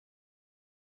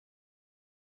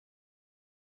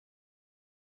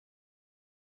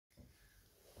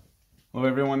Hello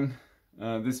everyone,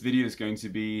 this video is going to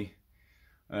be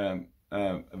a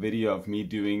video of me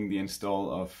doing the install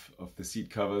of the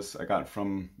seat covers I got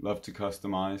from Love to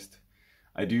Customized.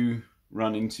 I do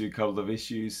run into a couple of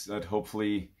issues that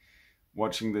hopefully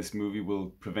watching this movie will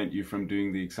prevent you from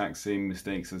doing the exact same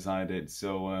mistakes as I did,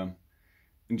 so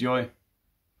enjoy!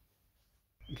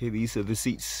 Okay, these are the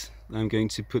seats. I'm going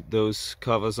to put those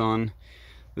covers on.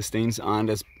 The stains aren't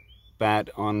as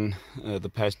bad on the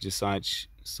passenger side,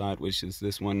 which is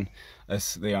this one,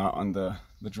 as they are on the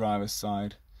driver's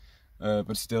side.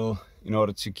 But still, in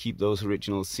order to keep those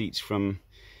original seats from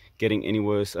getting any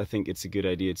worse, I think it's a good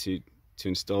idea to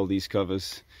install these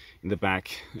covers in the back,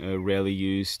 rarely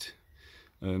used,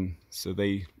 so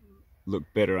they look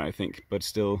better, I think, but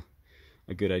still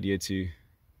a good idea to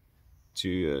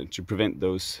prevent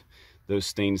those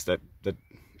stains that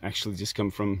actually just come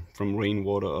from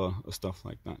rainwater or stuff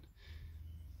like that.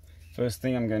 First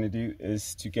thing I'm going to do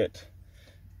is to get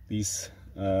these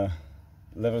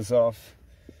levers off,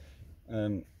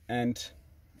 and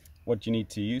what you need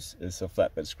to use is a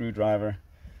flatbed screwdriver.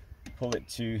 Pull it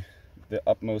to the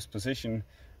utmost position,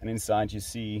 and inside you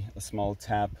see a small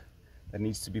tab that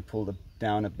needs to be pulled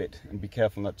down a bit, and be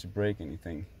careful not to break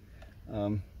anything,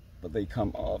 but they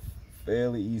come off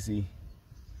fairly easy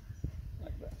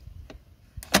like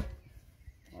that.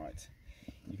 Alright,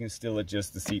 you can still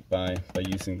adjust the seat by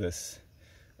using this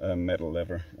metal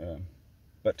lever,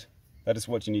 but that is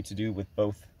what you need to do with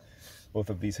both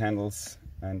of these handles,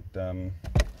 and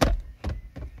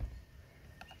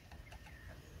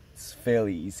it's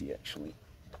fairly easy actually.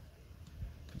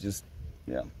 Just,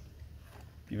 yeah,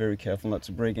 be very careful not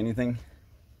to break anything.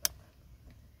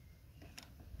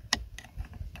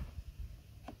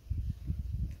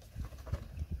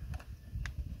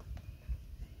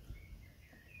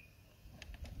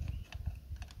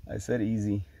 I said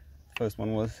easy. First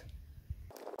one was.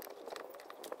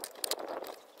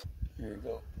 Here you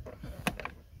go.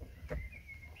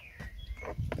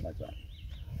 Like that.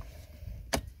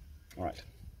 Alright.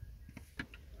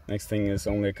 Next thing is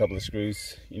only a couple of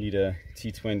screws. You need a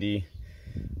T20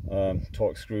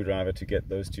 torque screwdriver to get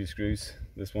those two screws.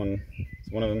 This one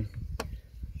is one of them.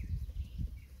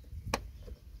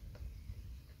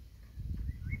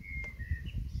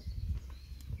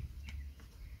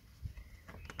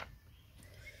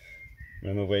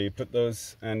 Remember where you put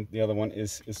those, and the other one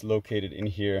is located in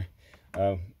here.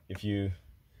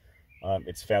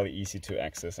 It's fairly easy to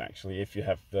access actually if you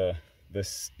have the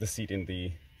seat in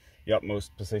the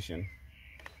utmost position.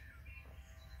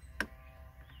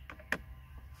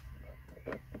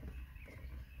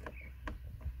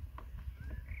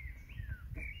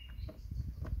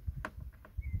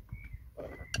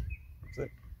 That's it.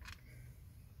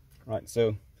 Right,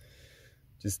 so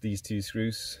just these two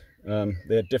screws.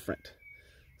 They're different,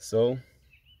 so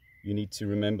you need to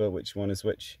remember which one is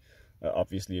which.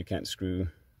 Obviously you can't screw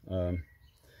them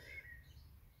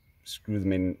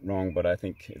in wrong, but I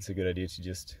think it's a good idea to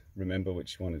just remember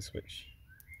which one is which.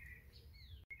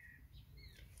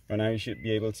 Right now you should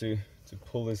be able to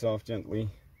pull this off gently.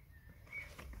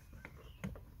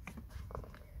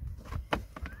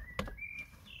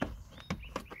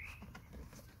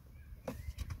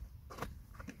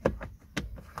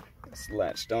 It's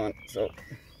latched on, so it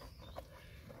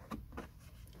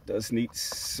does need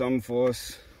some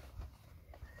force.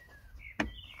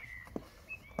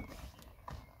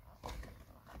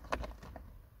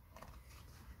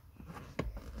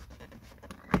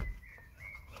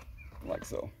 Like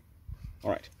so.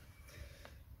 Alright.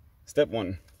 Step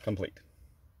one complete.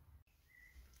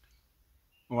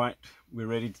 Alright, we're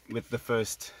ready with the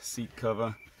first seat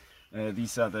cover.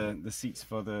 These are the seats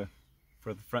for the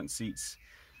front seats,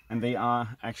 and they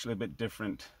are actually a bit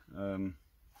different,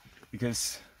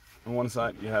 because on one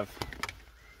side you have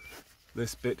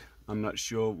this bit. I'm not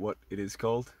sure what it is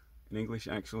called in English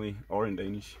actually, or in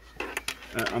Danish.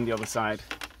 On the other side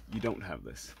you don't have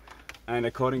this, and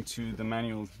according to the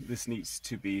manual this needs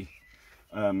to be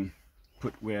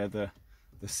put where the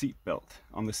seat belt,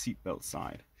 on the seat belt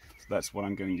side. So that's what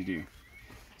I'm going to do.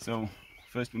 So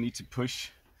first we need to push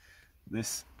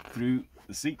this through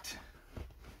the seat,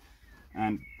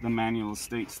 and the manual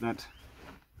states that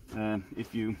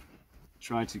if you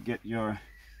try to get your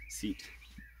seat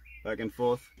back and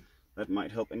forth, that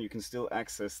might help, and you can still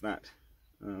access that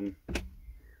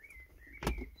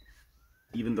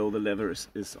even though the lever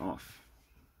is off.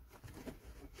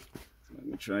 So let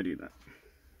me try to do that.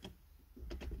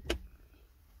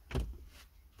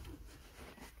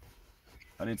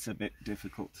 But it's a bit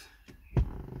difficult.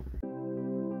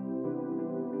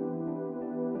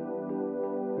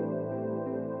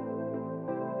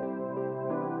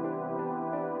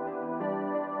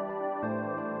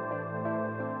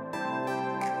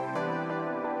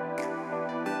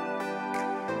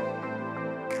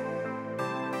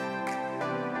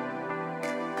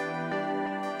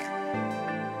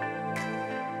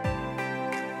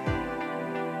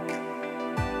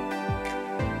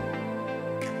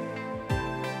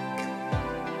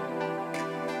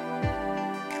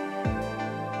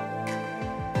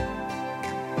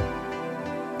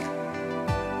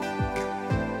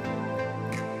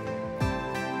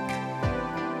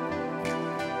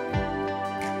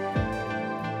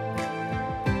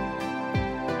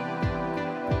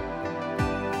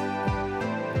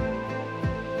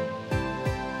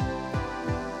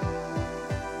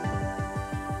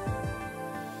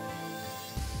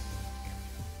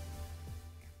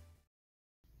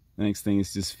 The next thing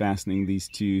is just fastening these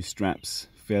two straps.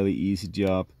 Fairly easy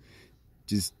job.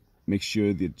 Just make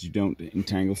sure that you don't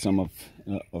entangle some of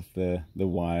the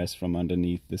wires from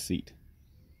underneath the seat.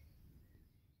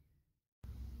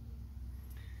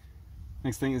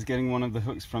 Next thing is getting one of the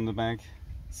hooks from the bag,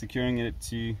 securing it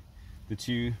to the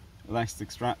two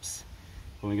elastic straps,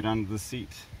 pulling it under the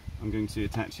seat. I'm going to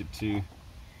attach it to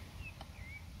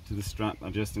the strap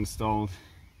I just installed.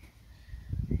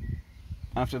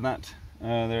 After that,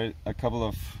 there are a couple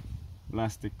of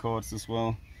elastic cords as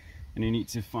well, and you need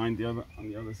to find the other on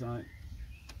the other side.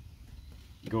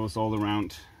 It goes all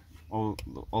around, all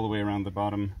the way around the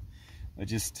bottom.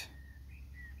 Just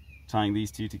tying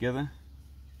these two together.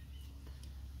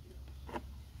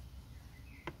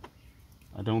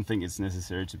 I don't think it's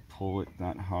necessary to pull it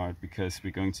that hard because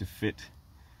we're going to fit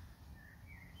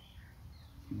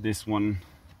this one.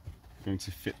 In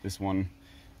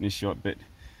a short bit,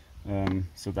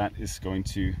 so that is going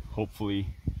to hopefully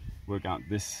work out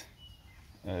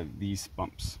these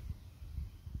bumps.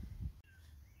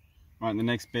 Right, the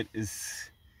next bit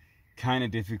is kind of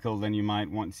difficult, and you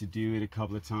might want to do it a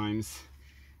couple of times.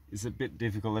 It's a bit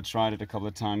difficult. I tried it a couple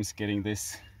of times getting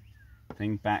this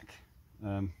thing back,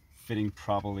 fitting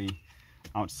properly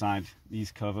outside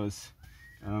these covers,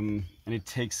 and it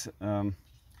takes a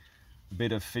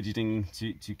bit of fidgeting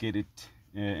to get it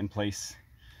in place,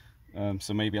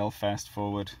 so maybe I'll fast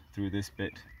forward through this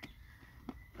bit.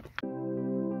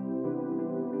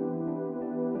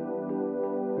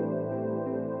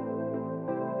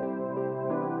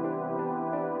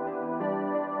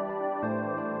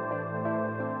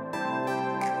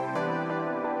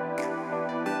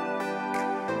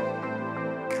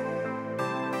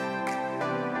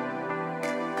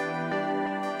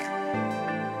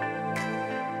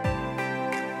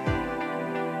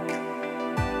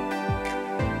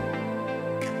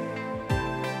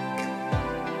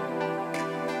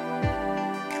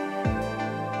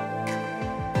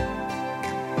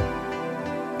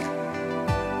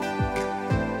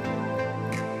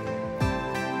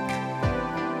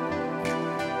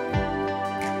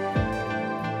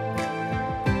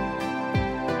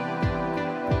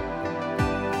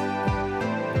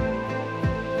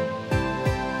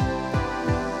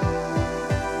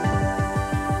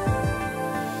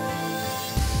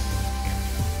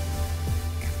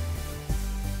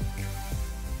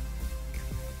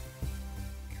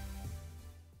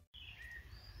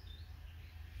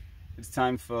 It's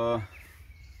time for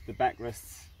the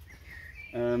backrests.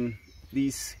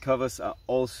 These covers are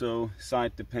also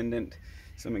side dependent,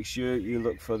 so make sure you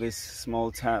look for this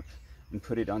small tab and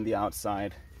put it on the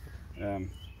outside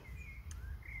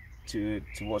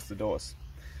towards the doors.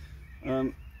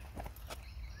 And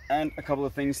a couple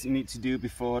of things you need to do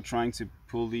before trying to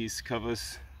pull these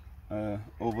covers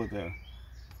over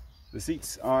the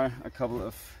seats are a couple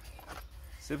of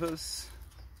zippers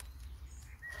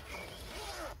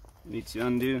you need to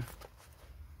undo,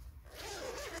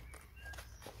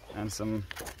 and some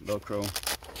Velcro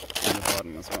on the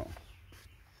bottom as well.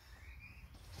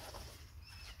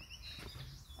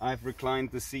 I've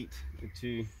reclined the seat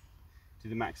to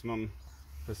the maximum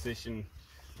position.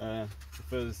 The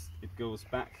furthest it goes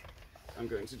back, I'm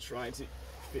going to try to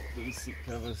fit these seat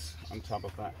covers on top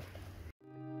of that.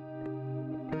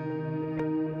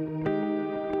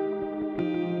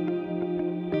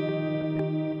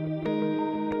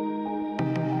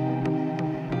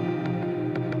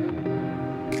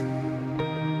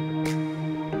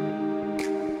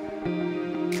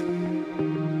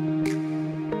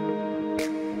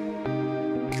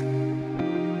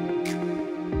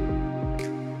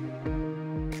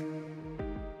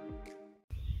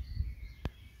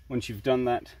 Once you've done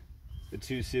that, the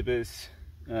two zippers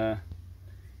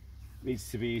needs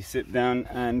to be sit down,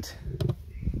 and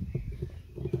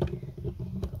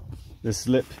the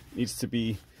slip needs to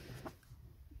be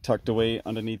tucked away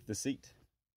underneath the seat.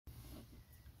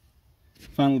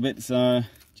 Final bits are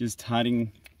just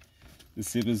hiding the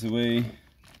zippers away,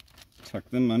 tuck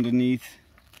them underneath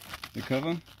the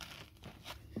cover,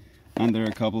 and there are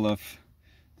a couple of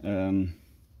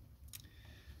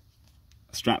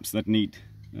straps that need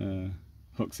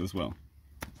hooks as well.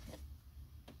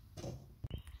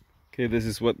 Okay, this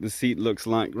is what the seat looks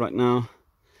like right now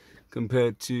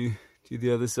compared to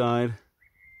the other side.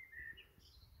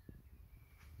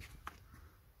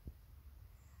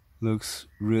 Looks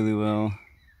really well.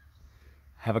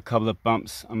 Have a couple of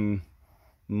bumps.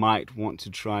 Might want to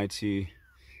try to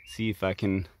see if I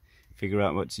can figure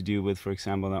out what to do with, for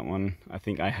example, that one. I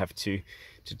think I have to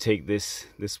take this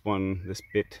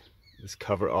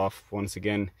cover off once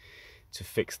again to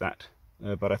fix that,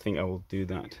 but I think I will do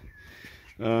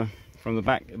that. from the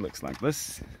back it looks like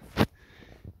this.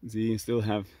 So you still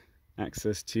have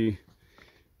access to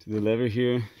the lever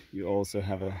here. You also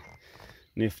have a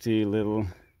nifty little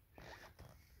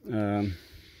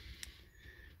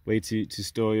way to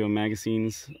store your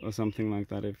magazines or something like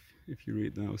that if you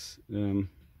read those.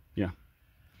 Yeah,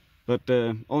 but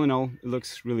all in all it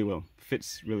looks really well,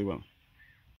 fits really well.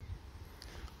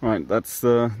 Right, that's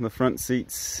the front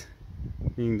seats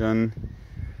being done.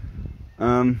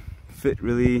 Fit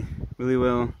really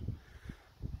well,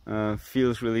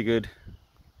 feels really good.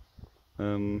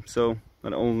 So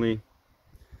that only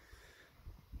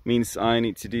means I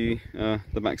need to do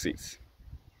the back seats.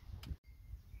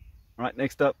 Right,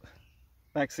 next up,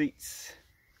 back seats.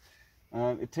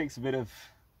 It takes a bit of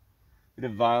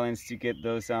violence to get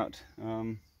those out.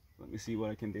 Let me see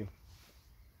what I can do.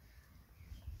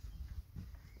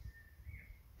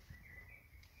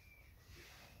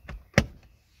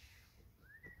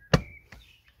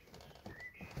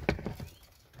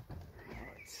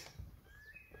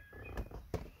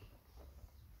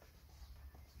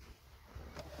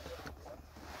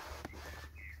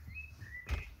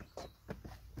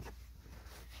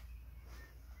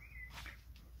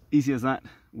 Easy as that,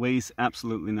 weighs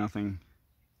absolutely nothing.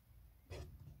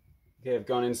 Okay, I've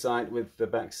gone inside with the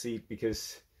back seat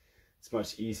because it's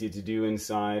much easier to do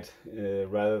inside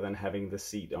rather than having the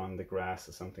seat on the grass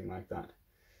or something like that.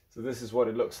 So this is what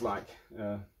it looks like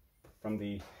from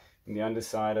the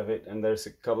underside of it, and there's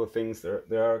a couple of things,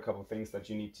 there are a couple of things that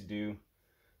you need to do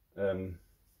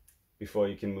before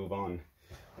you can move on.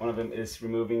 One of them is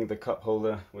removing the cup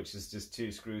holder, which is just 2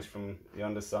 screws from the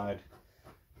underside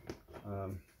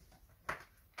of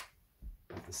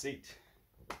the seat.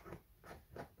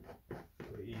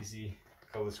 Really easy,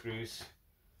 couple of screws,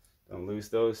 don't lose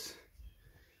those.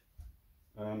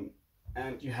 And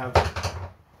you have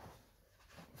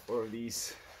 4 of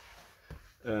these,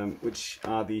 which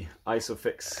are the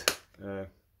Isofix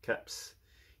caps.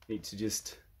 You need to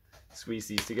just squeeze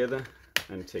these together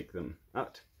and take them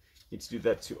out. You need to do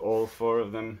that to all 4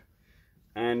 of them,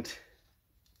 and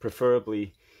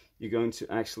preferably you're going to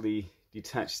actually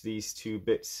detach these 2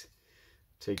 bits,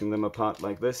 taking them apart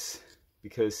like this,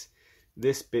 because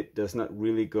this bit does not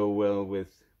really go well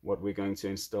with what we're going to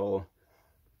install,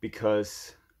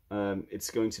 because it's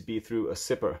going to be through a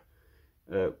zipper.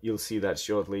 You'll see that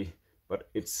shortly, but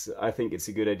I think it's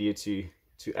a good idea to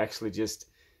actually just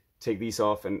take these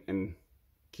off and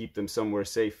keep them somewhere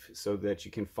safe so that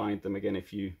you can find them again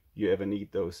if you ever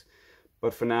need those.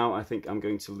 But for now, I think I'm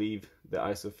going to leave the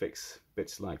Isofix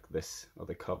bits like this, or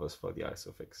the covers for the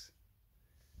Isofix.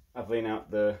 I've laid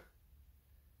out the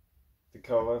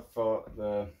cover for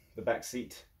the back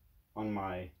seat on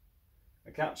my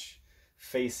couch,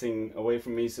 facing away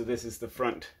from me, so this is the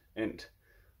front end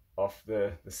of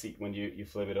the seat when you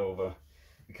flip it over,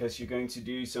 because you're going to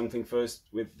do something first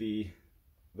with the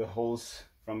holes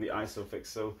from the Isofix.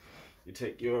 So you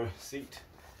take your seat,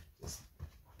 just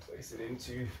place it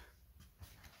into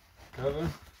cover.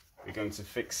 We're going to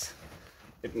fix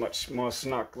it much more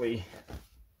snugly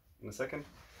in a second.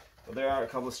 But there are a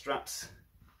couple of straps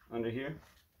under here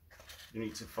you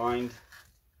need to find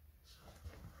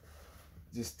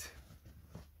just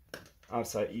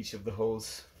outside each of the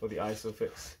holes for the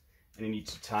Isofix, and you need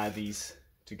to tie these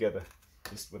together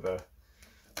just with a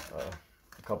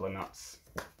couple of nuts.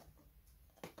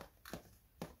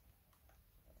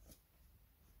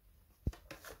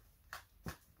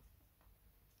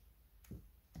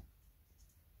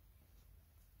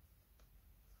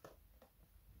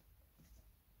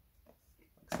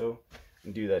 Like so,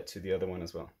 and do that to the other one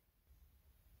as well.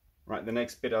 Right, the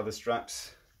next bit are the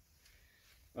straps.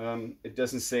 It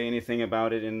doesn't say anything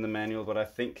about it in the manual, but I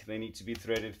think they need to be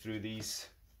threaded through these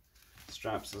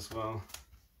straps as well.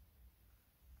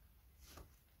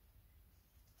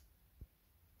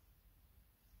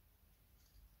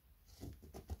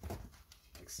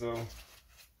 Like so.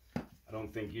 I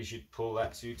don't think you should pull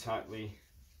that too tightly.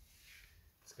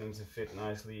 It's going to fit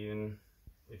nicely even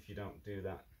if you don't do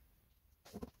that.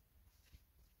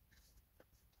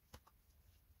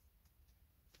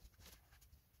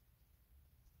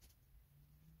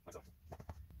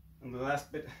 And the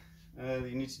last bit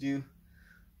you need to do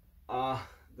are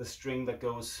the string that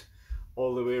goes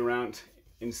all the way around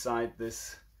inside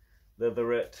this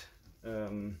leatherette.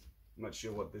 I'm not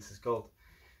sure what this is called,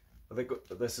 but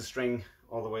there's a string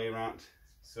all the way around,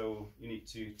 so you need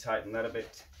to tighten that a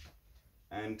bit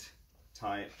and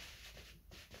tie it.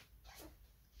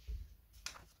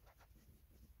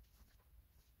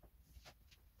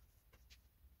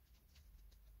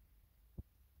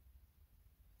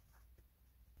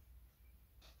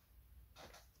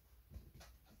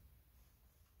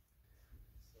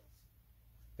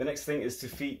 The next thing is to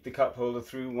feed the cup holder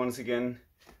through once again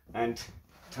and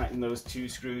tighten those 2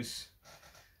 screws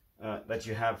that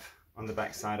you have on the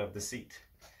back side of the seat.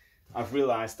 I've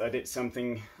realized I did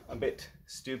something a bit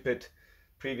stupid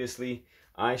previously.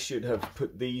 I should have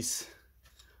put these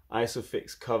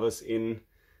ISOFIX covers in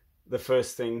the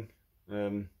first thing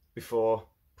before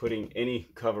putting any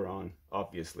cover on,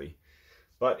 obviously.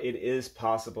 But it is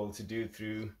possible to do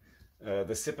through the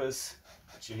zippers,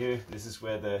 which you hear. This is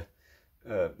where the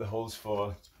holes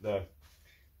for the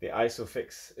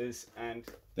ISOFIX is. And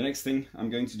the next thing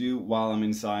I'm going to do while I'm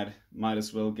inside, might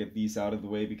as well get these out of the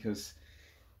way, because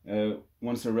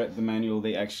once I read the manual,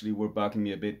 they actually were bugging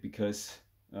me a bit, because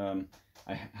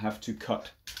I have to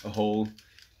cut a hole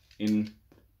in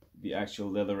the actual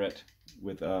leatherette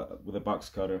with a box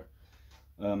cutter.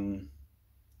 There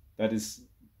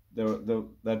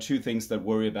are 2 things that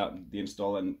worry about the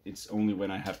install, and it's only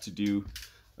when I have to do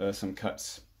some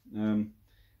cuts.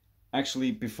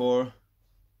 Actually, before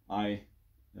I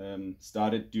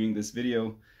started doing this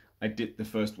video, I did the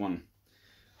first one.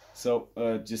 So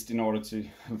just in order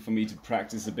for me to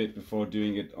practice a bit before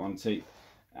doing it on tape,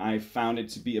 I found it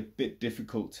to be a bit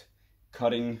difficult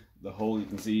cutting the hole. You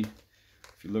can see,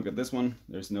 if you look at this one,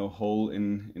 there's no hole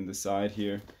in the side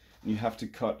here. You have to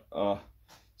cut a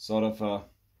sort of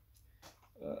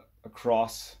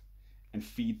across and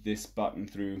feed this button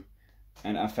through,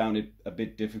 and I found it a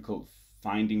bit difficult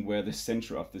finding where the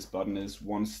center of this button is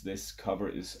once this cover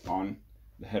is on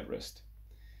the headrest.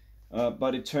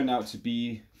 But it turned out to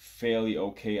be fairly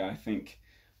okay, I think.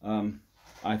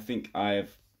 I think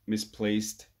I've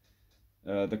misplaced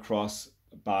the cross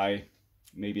by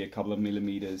maybe a couple of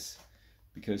millimeters,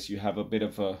 because you have a bit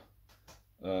of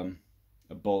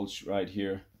a bulge right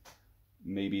here.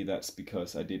 Maybe that's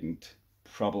because I didn't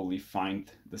probably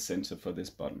find the center for this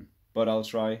button. But I'll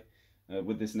try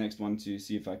with this next one to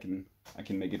see if I can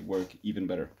make it work even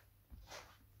better.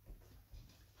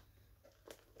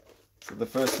 So the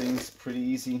first thing's pretty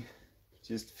easy,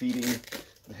 just feeding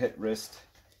the headrest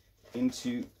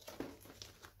into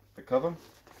the cover.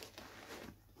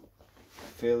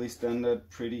 Fairly standard,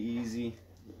 pretty easy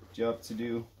job to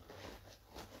do.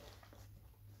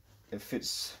 It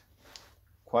fits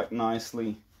quite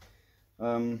nicely,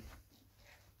 but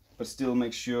still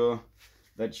make sure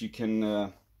that you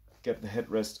can get the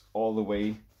headrest all the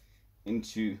way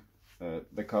into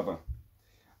the cover.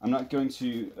 I'm not going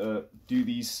to do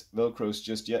these velcros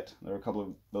just yet. There are a couple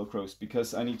of velcros,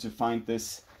 because I need to find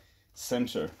this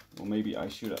center. Well, maybe I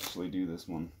should actually do this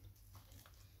one,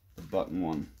 the button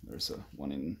one. There's a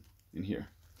one in here,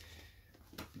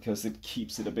 because it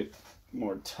keeps it a bit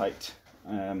more tight,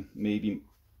 maybe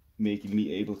making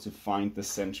me able to find the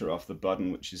center of the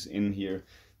button, which is in here,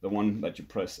 the one that you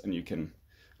press and you can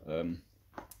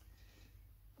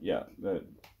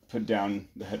put down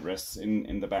the headrests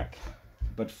in the back.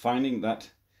 But finding that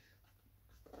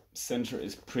center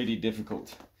is pretty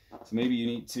difficult. So maybe you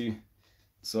need to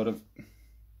sort of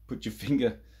put your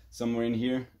finger somewhere in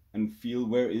here and feel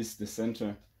where is the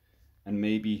center, and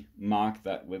maybe mark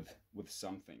that with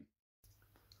something.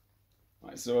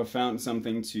 Right, so I found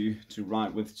something to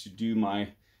write with, to do my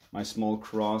small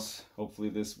cross. Hopefully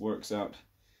this works out.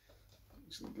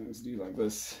 Actually going to do like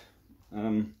this.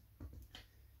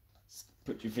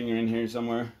 Put your finger in here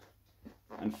somewhere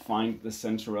and find the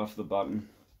center of the button.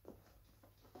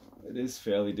 It is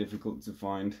fairly difficult to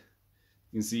find.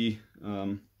 You can see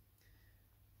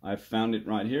I found it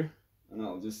right here, and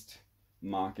I'll just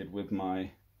mark it with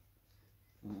my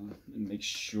and make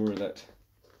sure that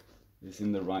it's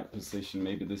in the right position.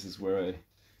 Maybe this is where I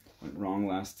went wrong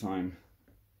last time.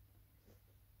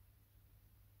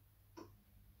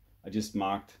 I just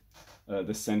marked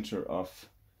the center of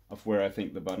where I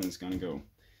think the button is going to go.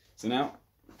 So now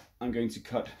I'm going to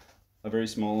cut a very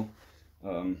small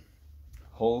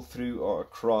hole through, or a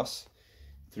cross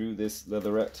through this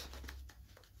leatherette.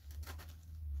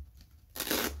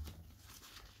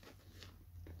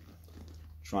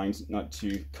 Trying not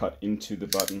to cut into the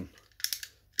button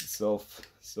itself.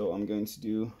 So I'm going to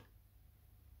do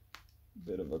a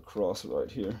bit of a cross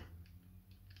right here.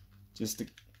 Just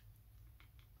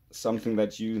something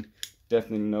that you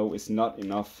definitely know is not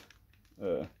enough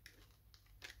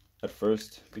at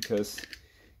first, because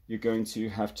you're going to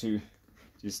have to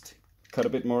just cut a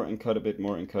bit more and cut a bit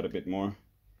more and cut a bit more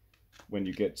when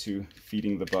you get to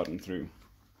feeding the button through.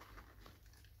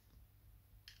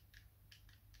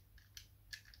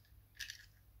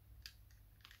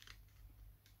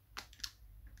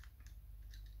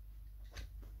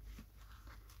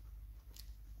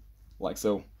 Like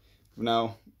so. We've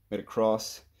now made a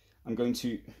cross. I'm going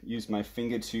to use my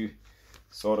finger to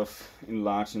sort of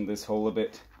enlarge in this hole a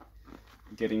bit,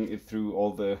 getting it through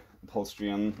all the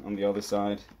upholstery on the other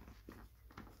side.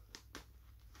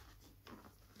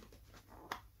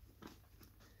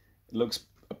 It looks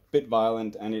a bit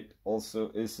violent, and it also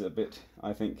is a bit,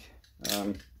 I think.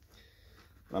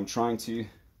 I'm trying to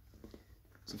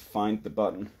find the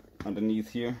button underneath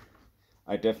here.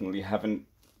 I definitely haven't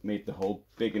made the hole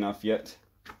big enough yet.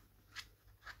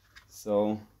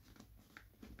 So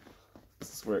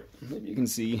this is where maybe you can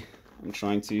see I'm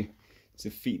trying to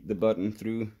feed the button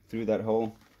through that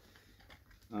hole,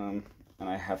 and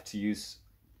I have to use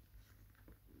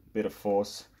a bit of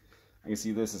force. I can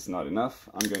see this is not enough.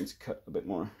 I'm going to cut a bit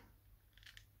more.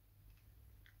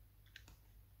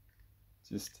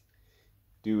 Just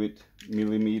do it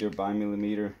millimeter by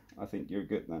millimeter. I think you're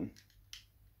good then.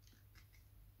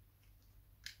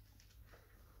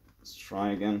 Let's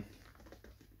try again.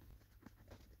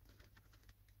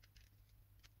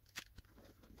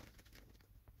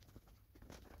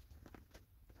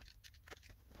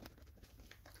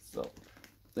 So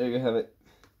there you have it.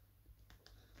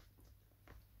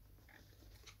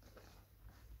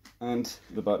 And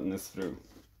the button is through.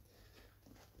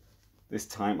 This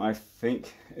time I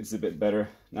think it's a bit better.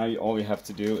 Now all you have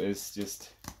to do is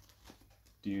just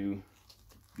do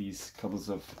these couples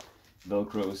of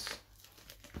velcros,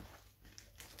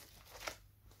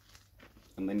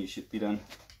 and then you should be done.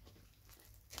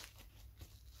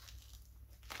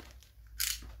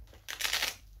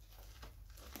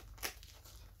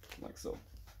 Like so.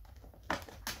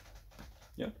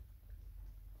 Yeah.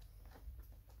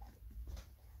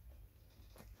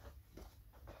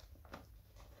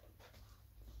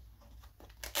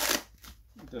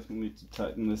 Definitely need to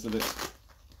tighten this a bit.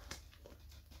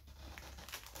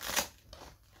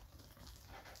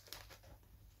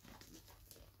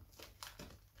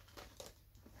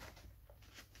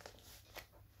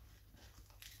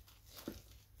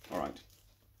 Alright.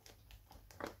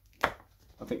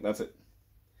 I think that's it.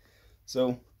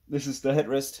 So this is the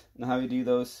headrest and how you do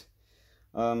those.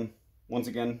 Once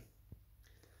again,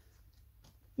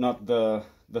 not the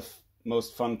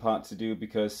most fun part to do,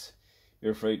 because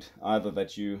you're afraid either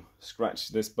that you scratch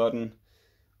this button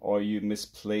or you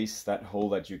misplace that hole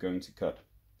that you're going to cut.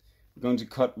 We're going to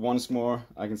cut once more.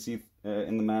 I can see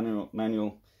in the manual,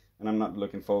 and I'm not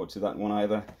looking forward to that one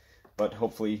either, but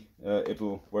hopefully it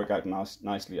will work out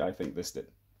nicely. I think this did.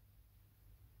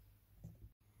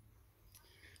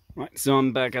 Right, so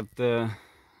I'm back at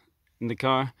in the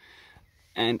car,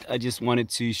 and I just wanted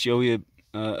to show you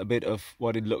a bit of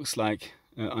what it looks like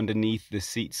underneath the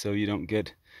seat, so you don't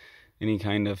get any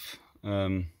kind of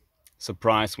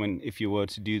surprise if you were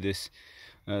to do this.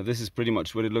 This is pretty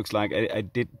much what it looks like. I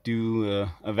did do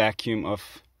a vacuum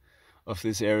of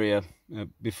this area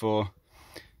before,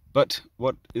 but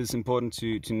what is important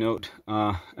to note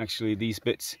are actually these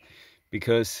bits,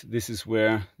 because this is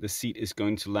where the seat is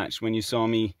going to latch. When you saw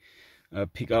me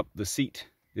pick up the seat,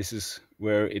 this is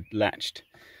where it latched.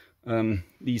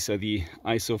 These are the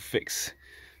ISOFIX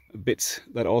bits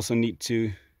that also need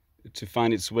to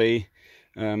find its way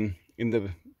in the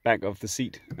back of the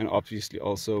seat, and obviously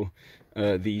also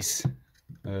these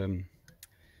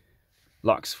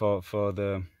locks for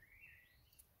the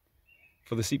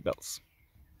seat belts.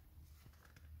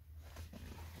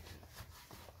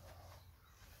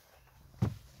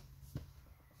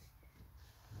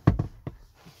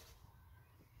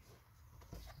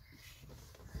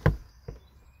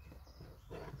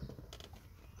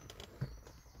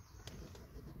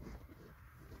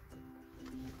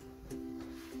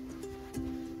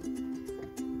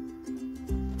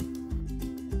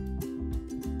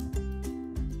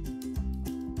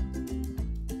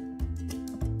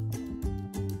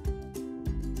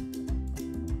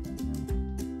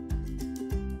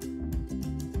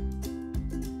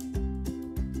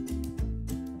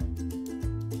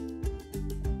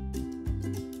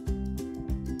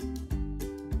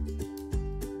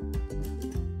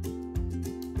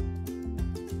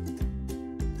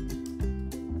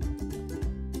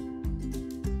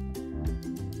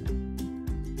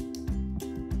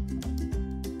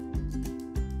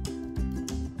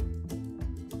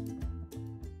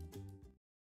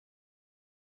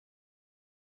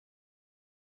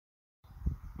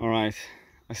 Alright,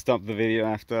 I stopped the video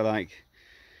after like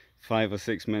 5 or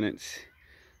 6 minutes.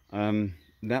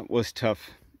 That was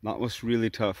tough. That was really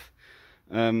tough.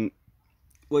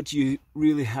 What you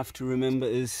really have to remember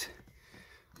is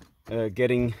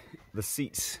getting the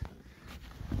seats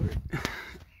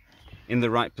in the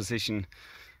right position,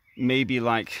 maybe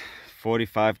like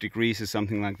 45 degrees or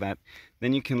something like that.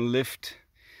 Then you can lift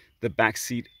the back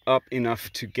seat up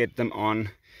enough to get them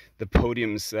on the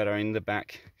podiums that are in the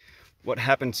back. What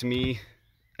happened to me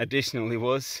additionally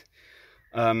was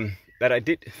that I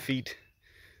did feed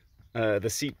the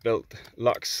seatbelt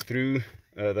locks through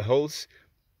the holes,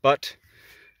 but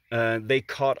they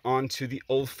caught on to the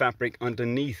old fabric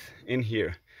underneath in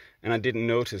here, and I didn't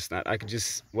notice that. I could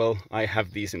just, well, I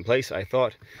have these in place, I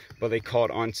thought, but they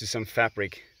caught on to some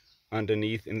fabric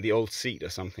underneath in the old seat or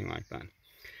something like that,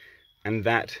 and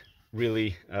that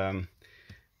really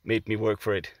made me work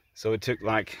for it. So it took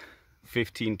like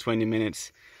 15-20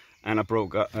 minutes, and I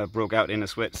broke out in a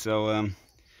sweat. So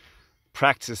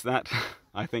practice that,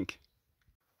 I think.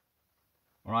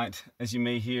 All right, as you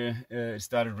may hear, it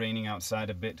started raining outside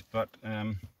a bit, but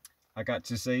I got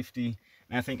to safety,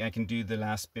 and I think I can do the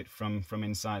last bit from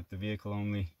inside the vehicle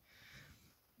only.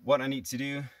 What I need to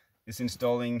do is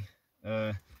installing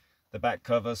the back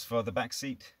covers for the back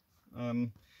seat.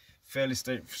 Fairly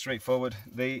straightforward.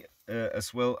 They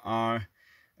as well are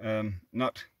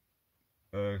not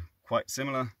quite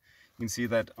similar. You can see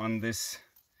that on this,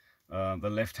 the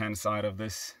left hand side of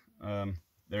this,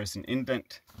 there is an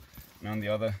indent, and on the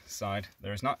other side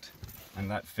there is not, and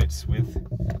that fits with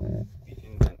the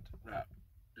indent wrap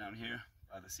down here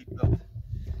by the seat belt.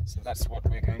 So that's what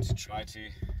we're going to try to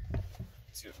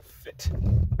fit.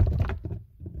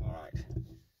 Alright,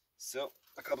 so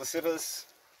a couple of zippers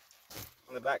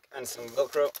on the back and some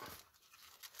Velcro.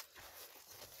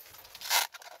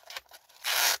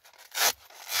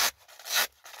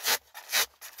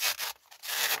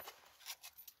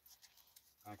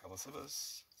 And a couple of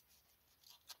zippers.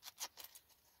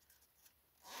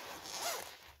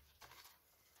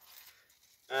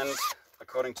 And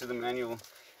according to the manual,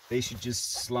 they should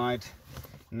just slide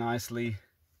nicely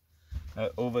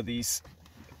over these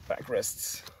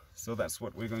backrests. So that's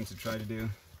what we're going to try to do.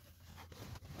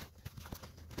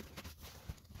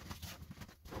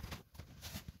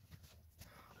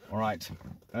 All right.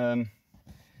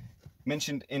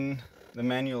 Mentioned in the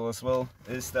manual as well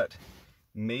is that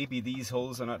maybe these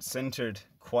holes are not centered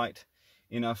quite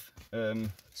enough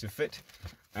to fit,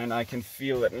 and I can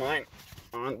feel that mine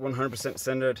aren't 100%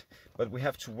 centered, but we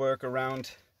have to work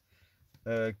around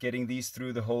getting these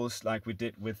through the holes like we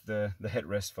did with the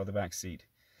headrest for the back seat.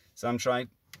 So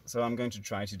I'm going to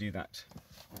try to do that.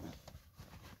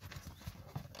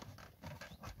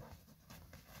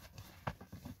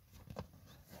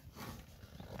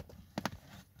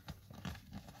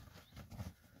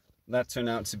 That turned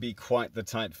out to be quite the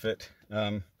tight fit.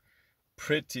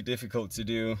 Pretty difficult to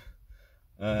do.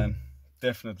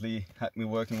 Definitely had me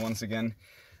working once again.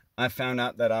 I found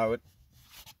out that I would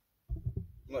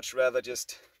much rather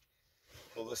just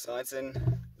pull the sides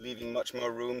in, leaving much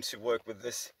more room to work with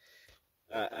this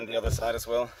and the other side as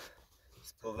well.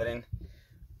 Just pull that in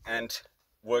and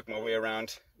work my way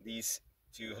around these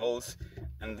two holes,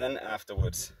 and then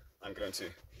afterwards I'm going to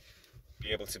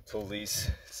be able to pull these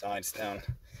sides down.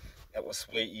 That was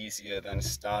way easier than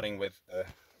starting with the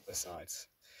sides.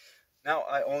 Now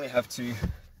I only have to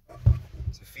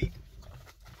feed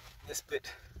this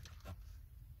bit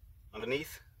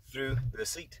underneath through the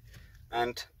seat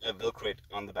and Velcro it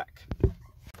on the back.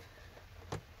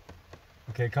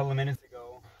 Okay, a couple of minutes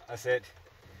ago I said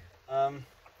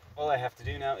all I have to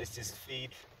do now is just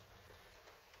feed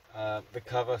the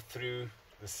cover through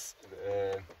this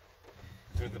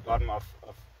through the bottom of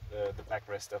the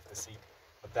backrest of the seat,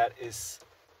 but that is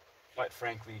quite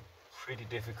frankly pretty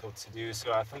difficult to do.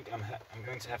 So I think I'm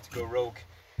going to have to go rogue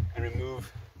and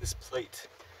remove this plate.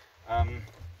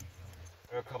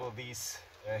 There are a couple of these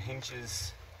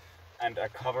hinges and a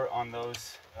cover on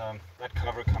those. That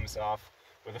cover comes off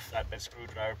with a flatbed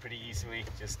screwdriver pretty easily.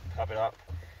 Just pop it up,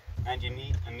 and you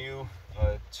need a new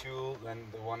tool than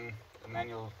the one the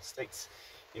manual states.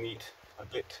 You need a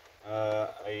bit,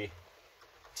 a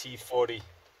T40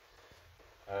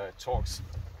 Torx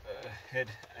head,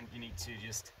 and you need to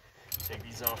just take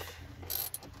these off.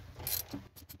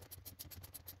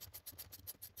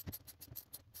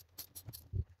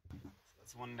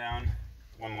 That's one down,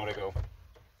 one more to go.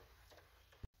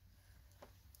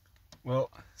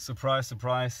 Well, surprise,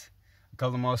 surprise, a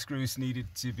couple more screws needed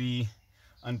to be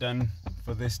undone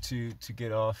for this to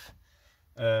get off,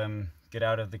 get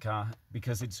out of the car,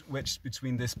 because it's wedged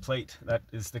between this plate that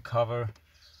is the cover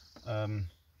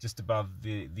just above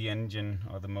the engine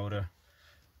or the motor.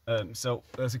 So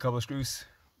there's a couple of screws,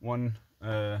 one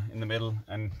in the middle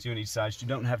and two on each side. You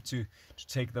don't have to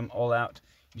take them all out.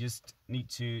 You just need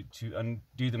to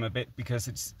undo them a bit, because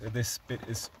this bit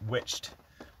is wedged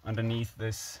underneath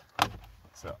this.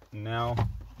 So now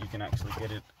you can actually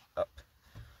get it up,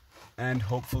 and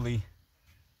hopefully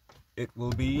it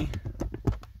will be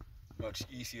much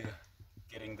easier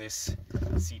getting this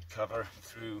seat cover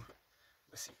through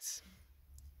the seats.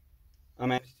 I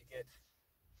managed to get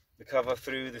the cover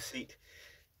through the seat.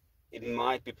 It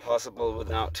might be possible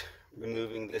without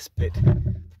removing this bit,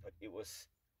 but it was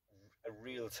a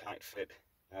real tight fit,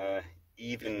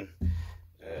 even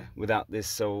without this.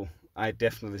 So I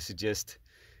definitely suggest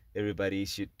everybody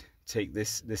should take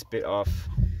this bit off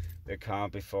their car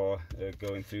before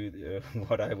going through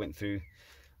what I went through.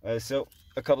 So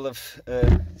a couple of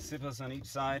zippers on each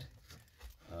side.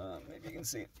 Maybe you can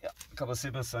see it. Yeah, a couple of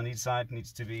zippers on each side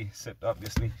needs to be zipped,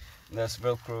 obviously. And there's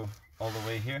Velcro all the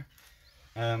way here.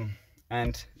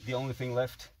 And the only thing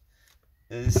left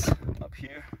is up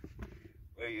here,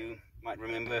 where you might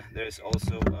remember there's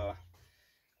also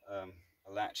a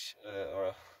latch or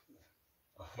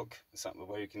a hook, something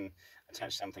where you can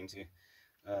attach something to.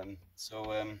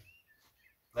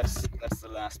 That's the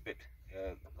last bit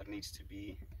that needs to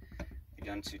be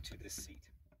done to this seat.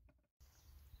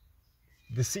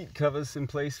 The seat covers in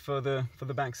place for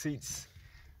the back seats.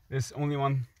 There's only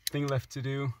one thing left to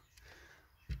do.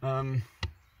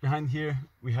 Behind here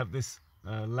we have this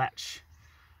latch,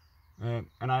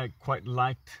 and I quite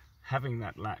liked having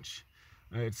that latch.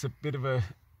 It's a bit of a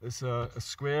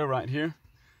square right here,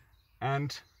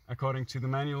 and according to the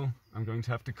manual I'm going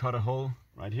to have to cut a hole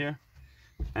right here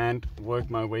and work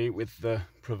my way with the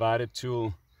provided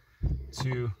tool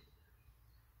to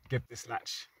get this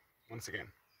latch once again.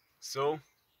 So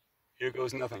here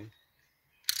goes nothing.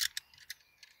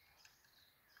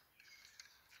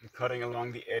 I'm cutting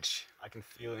along the edge. I can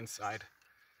feel inside.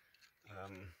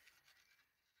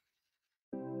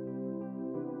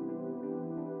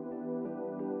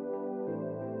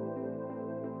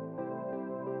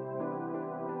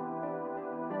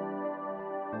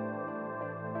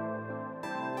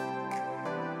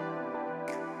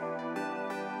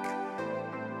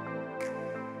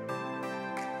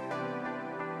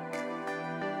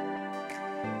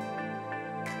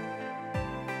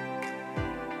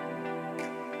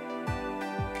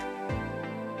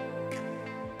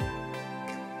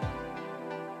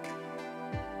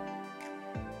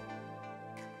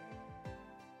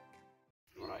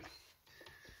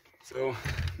 So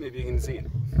maybe you can see it.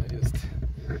 I just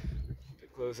a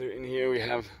bit closer. In here we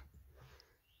have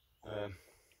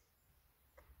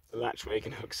the latch where you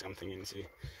can hook something into,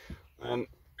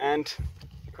 and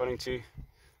according to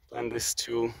plan, this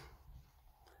tool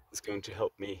is going to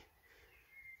help me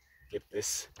get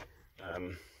this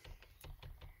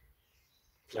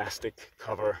plastic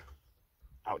cover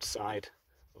outside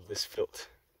of this filth.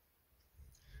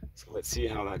 So let's see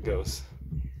how that goes.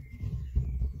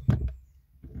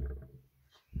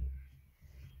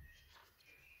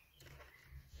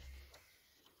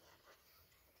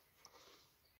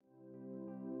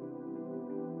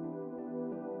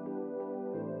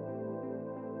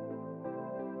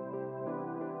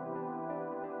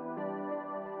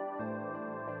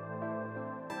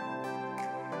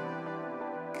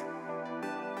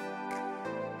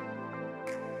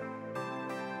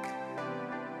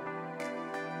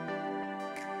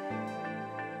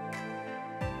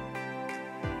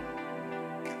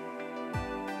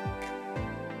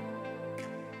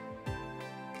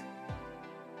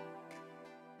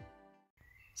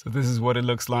 So this is what it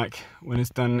looks like when it's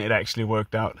done. It actually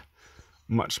worked out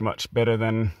much better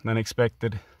than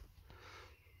expected.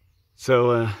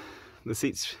 So the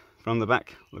seats from the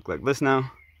back look like this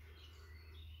now.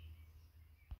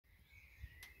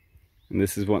 And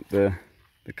this is what the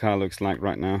car looks like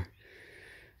right now.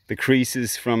 The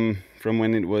creases from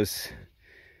when it was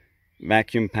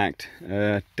vacuum packed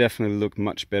definitely look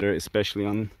much better, especially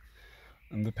on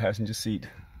the passenger seat.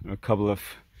 A couple of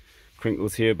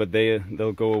crinkles here, but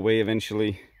they'll go away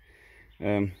eventually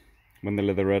when the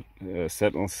leather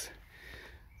settles.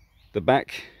 The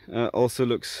back also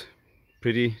looks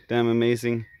pretty damn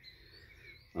amazing,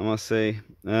 I must say.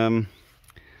 I'm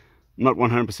not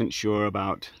 100% sure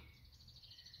about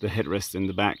the headrest in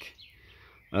the back,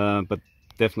 but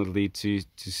definitely to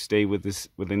stay with this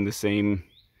within the same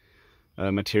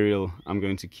material, I'm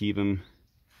going to keep them.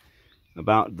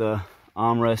 About the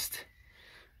armrest,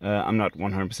 I'm not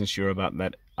 100% sure about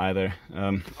that either.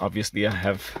 Obviously I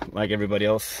have, like everybody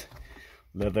else,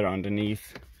 leather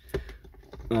underneath.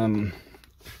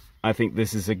 I think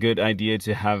this is a good idea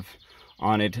to have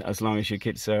on it as long as your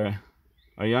kids are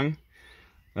young.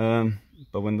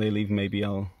 But when they leave, maybe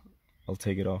I'll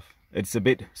take it off. It's a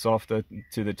bit softer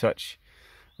to the touch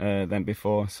than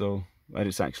before, so that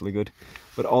is actually good.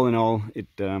 But all in all, it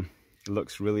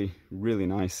looks really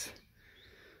nice.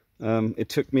 It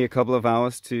took me a couple of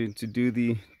hours to do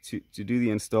the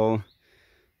install.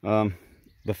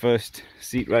 The first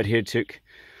seat right here took,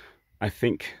 I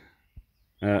think,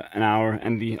 an hour,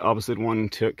 and the opposite one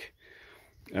took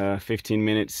 15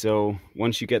 minutes. So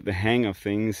once you get the hang of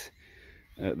things,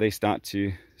 they start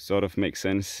to sort of make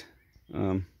sense.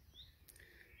 And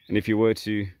if you were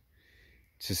to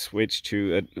switch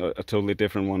to a totally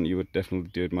different one, you would definitely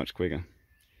do it much quicker.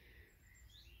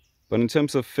 But in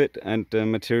terms of fit and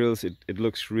materials, it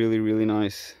looks really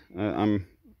nice. I'm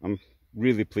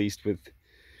really pleased with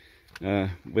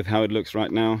how it looks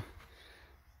right now,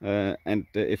 and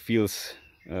it feels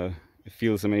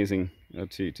amazing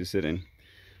to sit in.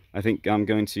 I think I'm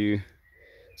going to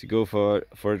go for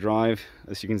a drive.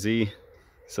 As you can see,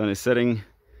 sun is setting.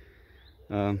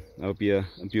 That would be a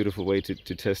beautiful way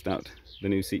to test out the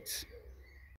new seats.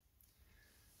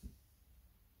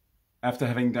 After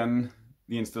having done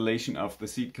the installation of the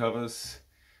seat covers,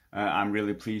 I'm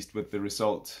really pleased with the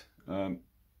result.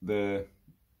 The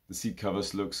seat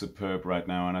covers look superb right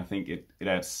now, and I think it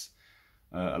adds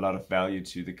a lot of value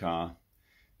to the car.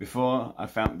 Before I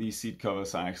found these seat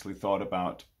covers, I actually thought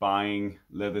about buying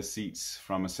leather seats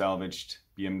from a salvaged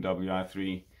BMW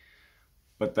i3,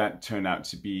 but that turned out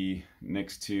to be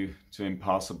next to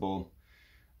impossible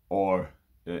or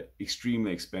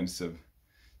extremely expensive.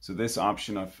 So this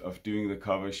option of doing the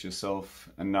covers yourself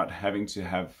and not having to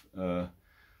have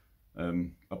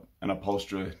an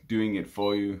upholsterer doing it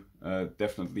for you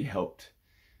definitely helped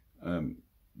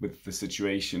with the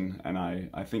situation, and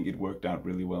I think it worked out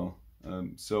really well.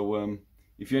 So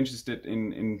if you're interested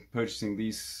in purchasing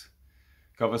these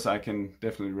covers, I can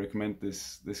definitely recommend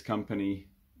this company,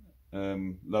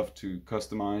 Love to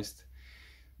Custommade.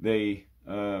 They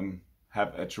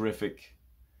have a terrific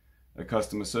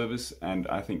customer service, and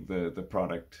I think the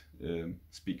product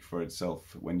speaks for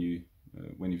itself when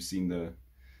you've seen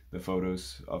the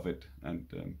photos of it,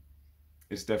 and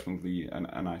it's definitely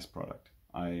a nice product.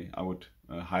 I would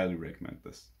highly recommend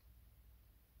this.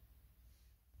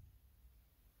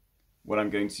 What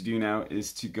I'm going to do now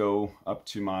is to go up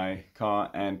to my car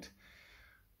and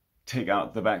take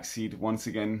out the back seat once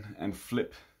again and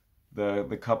flip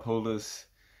the cup holders.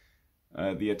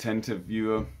 The attentive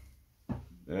viewer,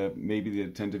 maybe the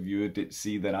attentive viewer did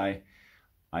see that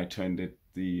I turned it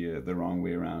the wrong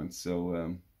way around.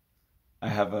 So I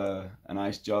have a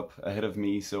nice job ahead of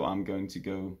me, so I'm going to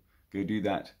go do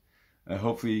that.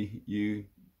 Hopefully you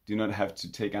do not have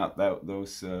to take out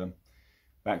those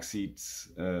back seats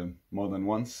more than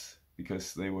once,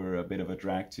 because they were a bit of a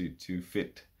drag to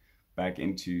fit back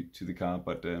into the car,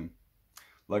 but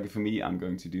lucky for me, I'm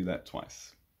going to do that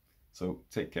twice. So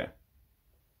take care.